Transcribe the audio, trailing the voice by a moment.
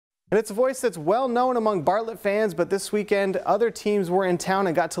And it's a voice that's well known among Bartlett fans, but this weekend other teams were in town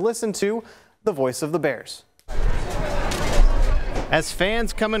and got to listen to the voice of the Bears. As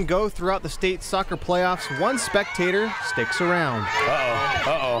fans come and go throughout the state soccer playoffs, one spectator sticks around.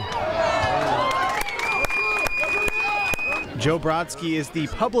 Joe Brodsky is the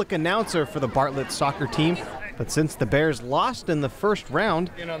public announcer for the Bartlett soccer team, but since the Bears lost in the first round,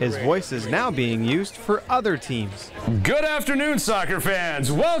 his voice is now being used for other teams. Good afternoon, soccer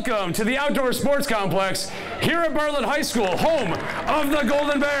fans. Welcome to the outdoor sports complex here at Bartlett High School, home of the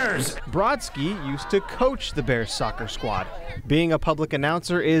Golden Bears. Brodsky used to coach the Bears soccer squad. Being a public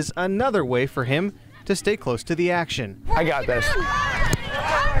announcer is another way for him to stay close to the action. I got this.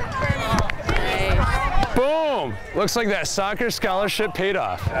 Boom! Looks like that soccer scholarship paid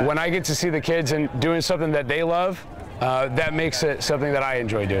off. When I get to see the kids and doing something that they love, that makes it something that I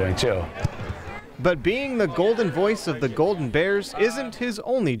enjoy doing too. But being the golden voice of the Golden Bears isn't his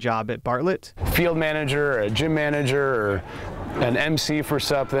only job at Bartlett. Field manager, or a gym manager, or an MC for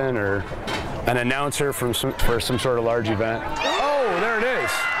something, or an announcer for some sort of large event. Oh, there it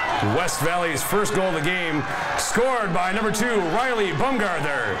is. West Valley's first goal of the game, scored by number 2, Riley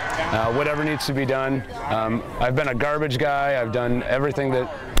Bumgarther. Whatever needs to be done. I've been a garbage guy. I've done everything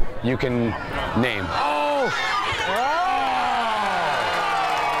that you can name. Oh!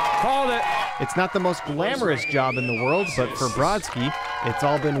 Called it. It's not the most glamorous job in the world, but for Brodsky, it's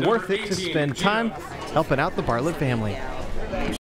all been worth it to spend time helping out the Bartlett family.